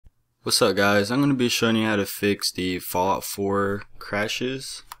What's up, guys? I'm going to be showing you how to fix the Fallout 4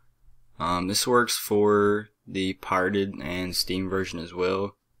 crashes. This works for the pirated and Steam version as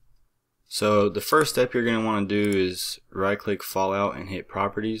well. So the first step you're going to want to do is right click Fallout and hit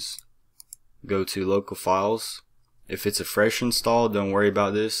Properties. Go to Local Files. If it's a fresh install, don't worry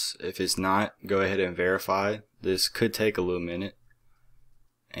about this. If it's not, go ahead and verify. This could take a little minute.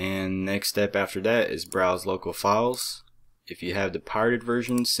 And next step after that is Browse Local Files. If you have the pirated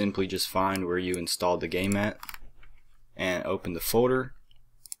version, simply just find where you installed the game at and open the folder.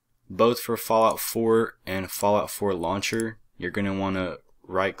 Both for Fallout 4 and Fallout 4 Launcher, you're going to want to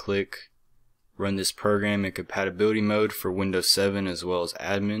right click, run this program in compatibility mode for Windows 7 as well as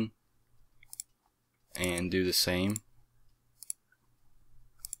admin, and do the same.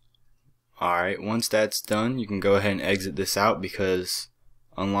 Alright, once that's done, you can go ahead and exit this out, because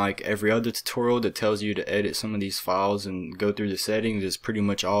unlike every other tutorial that tells you to edit some of these files and go through the settings, it's pretty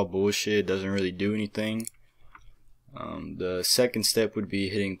much all bullshit. It doesn't really do anything. The second step would be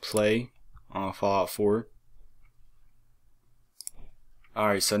hitting play on Fallout 4.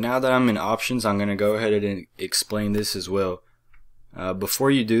 Alright, so now that I'm in options, I'm going to go ahead and explain this as well.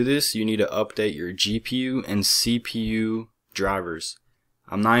 Before you do this, you need to update your GPU and CPU drivers.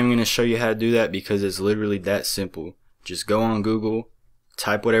 I'm not even going to show you how to do that because it's literally that simple. Just go on Google,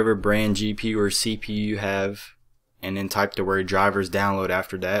 type whatever brand GPU or CPU you have, and then type the word drivers download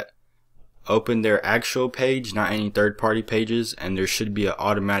after that. Open their actual page, not any third-party pages, and there should be an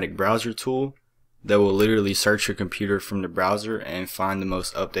automatic browser tool that will literally search your computer from the browser and find the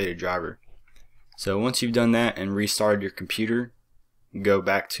most updated driver. So once you've done that and restarted your computer, go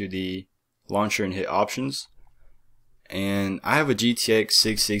back to the launcher and hit options. And I have a GTX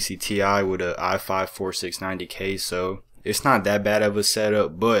 660 Ti with a i5 4690K, so it's not that bad of a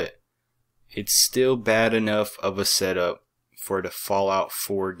setup, but it's still bad enough of a setup for the Fallout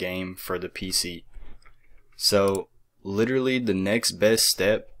 4 game for the PC. So literally the next best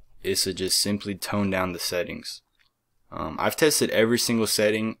step is to just simply tone down the settings. I've tested every single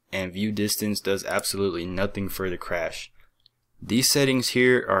setting, and view distance does absolutely nothing for the crash. These settings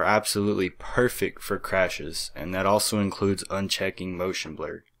here are absolutely perfect for crashes, and that also includes unchecking motion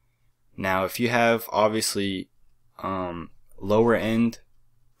blur. Now if you have obviously lower end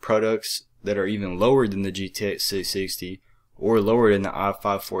products that are even lower than the GTX 660 or lower than the i5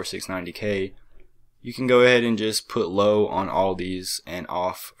 4690K, you can go ahead and just put low on all these and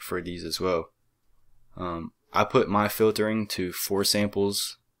off for these as well. I put my filtering to 4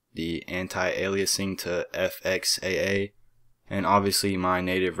 samples, the anti-aliasing to FXAA, and obviously my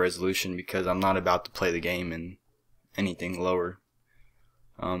native resolution because I'm not about to play the game in anything lower.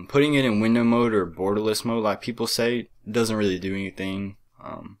 Putting it in window mode or borderless mode, like people say, doesn't really do anything.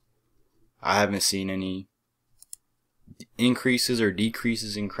 I haven't seen any increases or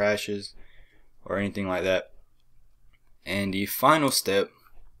decreases in crashes or anything like that. And the final step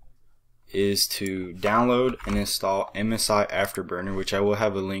is to download and install MSI Afterburner, which I will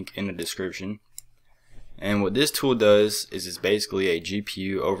have a link in the description. And what this tool does is it's basically a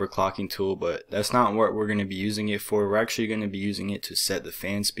GPU overclocking tool, but that's not what we're going to be using it for. We're actually going to be using it to set the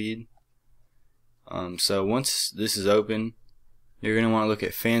fan speed. So once this is open, you're going to want to look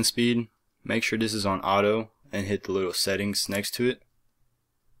at fan speed. Make sure this is on auto and hit the little settings next to it.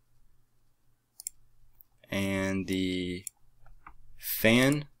 And the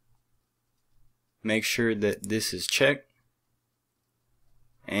fan, make sure that this is checked.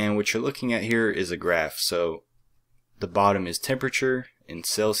 And what you're looking at here is a graph. So the bottom is temperature in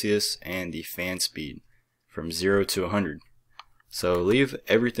Celsius and the fan speed from 0 to 100. So leave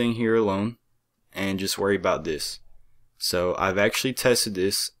everything here alone and just worry about this. So I've actually tested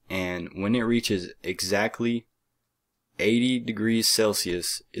this, and when it reaches exactly 80 degrees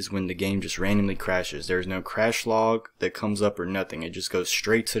Celsius is when the game just randomly crashes. There's no crash log that comes up or nothing. It just goes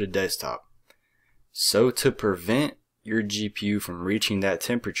straight to the desktop. So to prevent your GPU from reaching that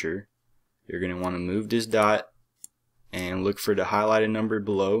temperature, you're going to want to move this dot and look for the highlighted number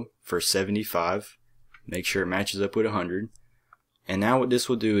below for 75. Make sure it matches up with 100. And now what this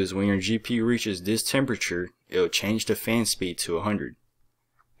will do is when your GPU reaches this temperature, it'll change the fan speed to 100.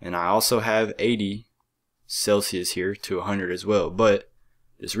 And I also have 80 Celsius here to 100 as well, but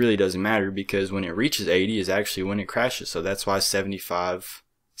this really doesn't matter because when it reaches 80 is actually when it crashes. So that's why 75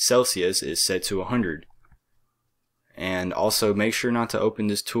 Celsius is set to 100. And also make sure not to open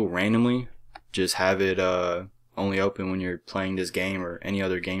this tool randomly. Just have it only open when you're playing this game or any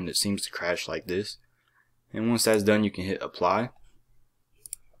other game that seems to crash like this. And once that's done, you can hit apply.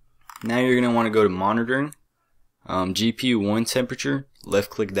 Now you're going to want to go to monitoring, GPU 1 temperature,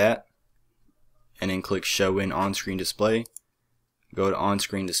 left click that, and then click show in on-screen display. go to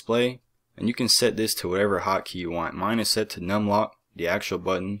on-screen display, and you can set this to whatever hotkey you want. Mine is set to numlock, the actual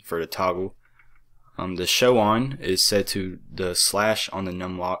button for the toggle. The show on is set to the slash on the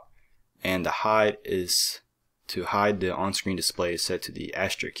numlock, and the hide is to hide the on-screen display is set to the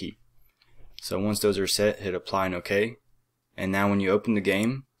asterisk key. So once those are set, hit apply and OK. And now when you open the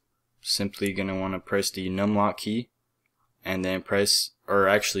game, simply going to want to press the numlock key, and then press, or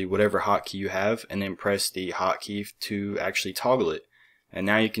actually whatever hotkey you have, and then press the hotkey to actually toggle it. And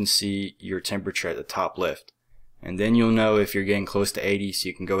now you can see your temperature at the top left. And then you'll know if you're getting close to 80, so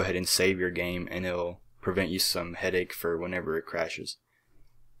you can go ahead and save your game, and it'll prevent you some headache for whenever it crashes.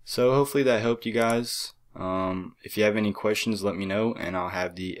 So hopefully that helped you guys. If you have any questions, let me know, and I'll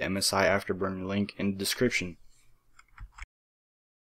have the MSI Afterburner link in the description.